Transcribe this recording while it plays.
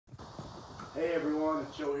Hey everyone,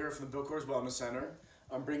 it's Joe here from the Bill Coors Wellness Center.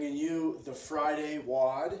 I'm bringing you the Friday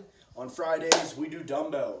WOD. On Fridays, we do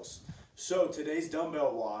dumbbells. So today's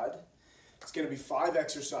dumbbell WOD, it's going to be 5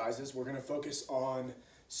 exercises. We're going to focus on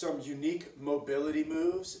some unique mobility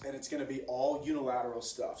moves, and it's going to be all unilateral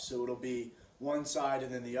stuff. So it'll be one side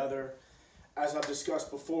and then the other. As I've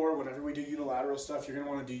discussed before, whenever we do unilateral stuff, you're going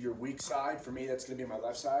to want to do your weak side. For me, that's going to be my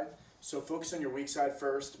left side. So focus on your weak side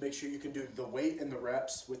first. Make sure you can do the weight and the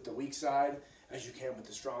reps with the weak side as you can with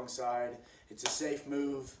the strong side. It's a safe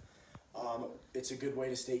move. It's a good way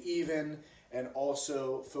to stay even, and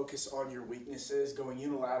also focus on your weaknesses. Going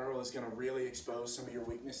unilateral is going to really expose some of your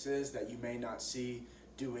weaknesses that you may not see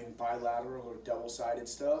doing bilateral or double-sided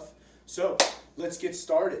stuff. So let's get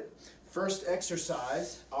started. First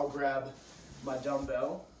exercise, I'll grab my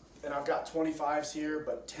dumbbell, and I've got 25s here,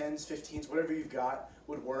 but 10s, 15s, whatever you've got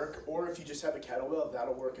would work, or if you just have a kettlebell,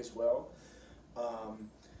 that'll work as well.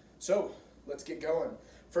 So let's get going.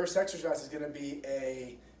 First exercise is going to be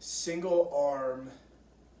a single arm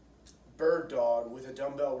bird dog with a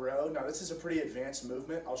dumbbell row. Now this is a pretty advanced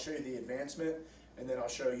movement. I'll show you the advancement and then I'll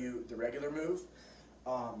show you the regular move.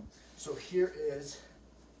 So here is,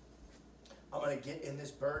 I'm going to get in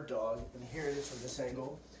this bird dog, and here it is from this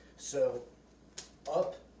angle. So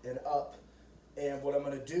up and up. And what I'm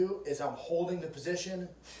going to do is I'm holding the position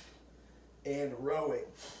and rowing.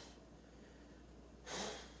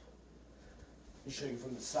 Let me show you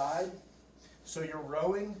from the side. So you're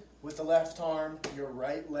rowing with the left arm, your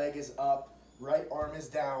right leg is up, right arm is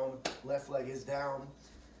down, left leg is down.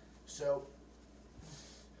 So,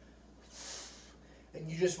 and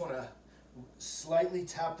you just want to slightly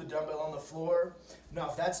tap the dumbbell on the floor. Now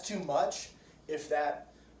if that's too much, if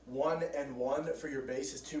that 1 and 1 for your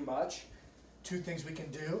base is too much, 2 things we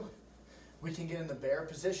can do. We can get in the bear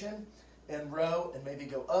position and row and maybe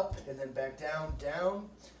go up and then back down, down.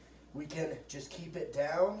 We can just keep it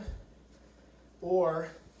down. Or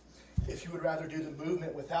if you would rather do the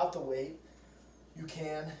movement without the weight, you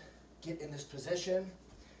can get in this position.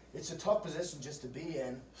 It's a tough position just to be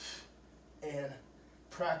in, and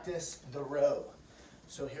practice the row.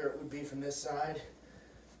 So here it would be from this side.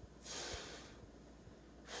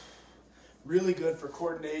 Really good for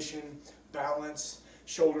coordination, balance,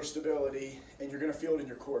 shoulder stability, and you're going to feel it in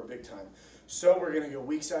your core big time. So we're going to go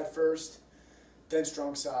weak side first, then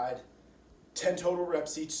strong side. 10 total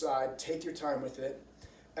reps each side. Take your time with it.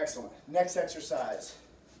 Excellent. Next exercise.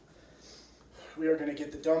 We are going to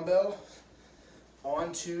get the dumbbell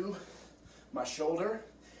onto my shoulder,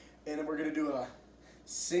 and then we're going to do a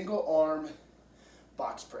single arm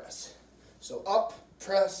box press. So up,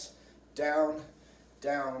 press, down,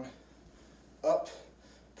 down, up,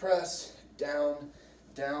 press, down,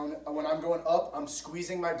 down. When I'm going up, I'm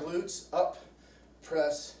squeezing my glutes. Up,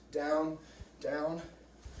 press, down, down.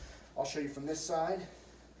 I'll show you from this side,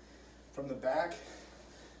 from the back.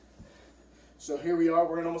 So here we are,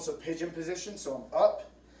 we're in almost a pigeon position. So I'm up,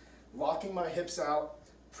 locking my hips out,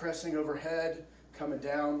 pressing overhead, coming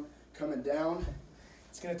down, coming down.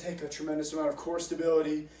 It's going to take a tremendous amount of core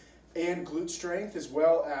stability and glute strength, as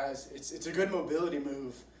well as it's a good mobility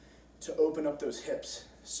move to open up those hips.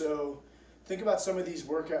 So think about some of these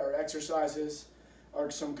workout or exercises are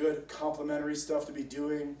some good complementary stuff to be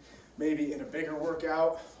doing, maybe in a bigger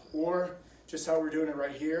workout or just how we're doing it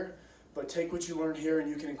right here. But take what you learned here and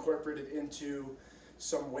you can incorporate it into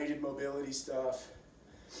some weighted mobility stuff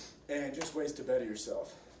and just ways to better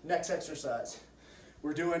yourself. Next exercise,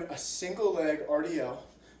 we're doing a single leg RDL,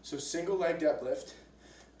 so single leg deadlift.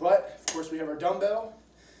 But of course we have our dumbbell,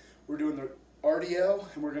 we're doing the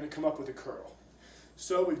RDL, and we're going to come up with a curl.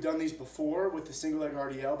 So we've done these before with the single leg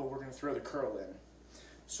RDL, but we're going to throw the curl in.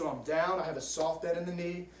 So I'm down, I have a soft bend in the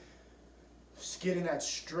knee, just getting that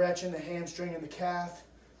stretch in the hamstring and the calf,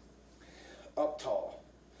 up tall.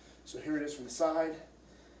 So here it is from the side,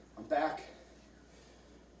 I'm back,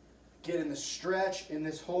 getting the stretch in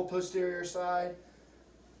this whole posterior side,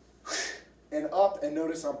 and up, and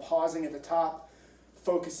notice I'm pausing at the top,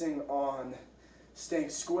 focusing on staying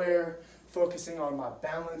square, focusing on my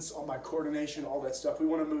balance, on my coordination, all that stuff. We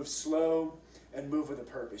want to move slow and move with a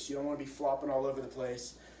purpose. You don't want to be flopping all over the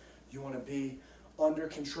place. You want to be under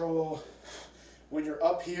control. When you're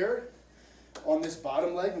up here on this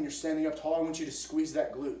bottom leg, when you're standing up tall, I want you to squeeze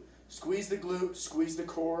that glute. Squeeze the glute, squeeze the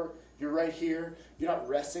core. You're right here. You're not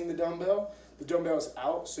resting the dumbbell. The dumbbell is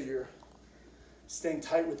out, so you're staying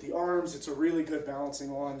tight with the arms. It's a really good balancing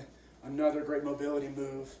on. Another great mobility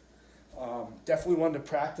move. Definitely one to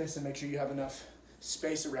practice and make sure you have enough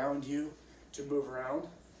space around you to move around.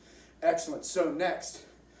 Excellent. So next,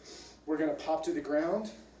 we're going to pop to the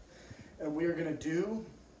ground, and we are going to do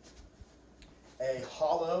a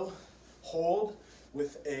hollow hold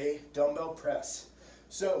with a dumbbell press.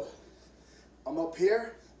 So I'm up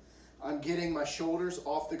here, I'm getting my shoulders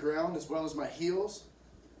off the ground as well as my heels,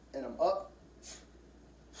 and I'm up.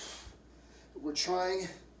 We're trying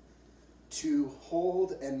to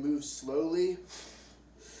hold and move slowly.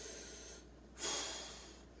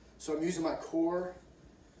 So I'm using my core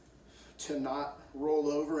to not roll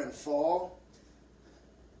over and fall.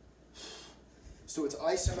 So it's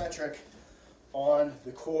isometric on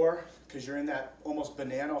the core because you're in that almost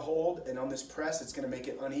banana hold, and on this press it's going to make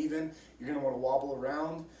it uneven. You're going to want to wobble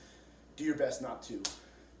around. Do your best not to.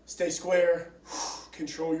 Stay square,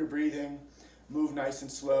 control your breathing, move nice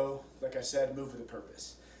and slow. Like I said, move with a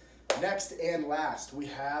purpose. Next and last, we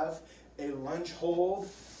have a lunge hold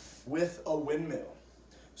with a windmill.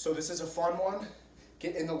 So this is a fun one.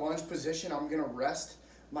 Get in the lunge position. I'm going to rest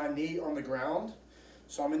my knee on the ground.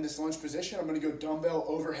 So I'm in this lunge position. I'm going to go dumbbell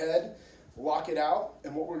overhead, lock it out,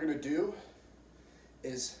 and what we're going to do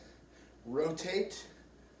is rotate.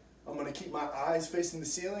 I'm going to keep my eyes facing the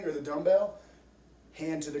ceiling or the dumbbell,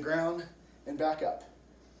 hand to the ground, and back up.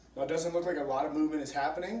 Now it doesn't look like a lot of movement is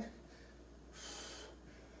happening,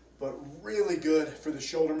 but really good for the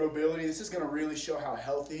shoulder mobility. This is going to really show how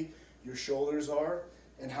healthy your shoulders are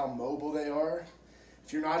and how mobile they are.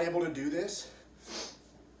 If you're not able to do this,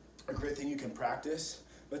 a great thing you can practice,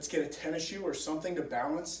 let's get a tennis shoe or something to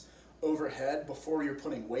balance overhead before you're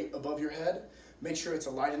putting weight above your head. Make sure it's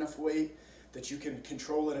a light enough weight that you can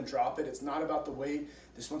control it and drop it. It's not about the weight,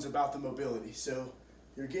 this one's about the mobility. So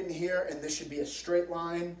you're getting here, and this should be a straight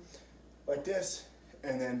line like this,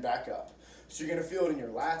 and then back up. So you're gonna feel it in your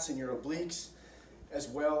lats and your obliques, as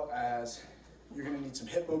well as you're gonna need some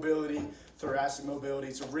hip mobility, thoracic mobility.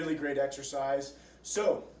 It's a really great exercise.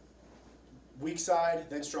 So weak side,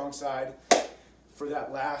 then strong side for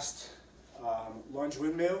that last lunge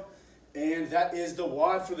windmill. And that is the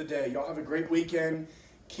WOD for the day. Y'all have a great weekend.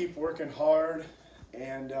 Keep working hard,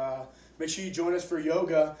 and make sure you join us for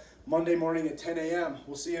yoga Monday morning at 10 a.m.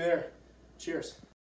 We'll see you there. Cheers.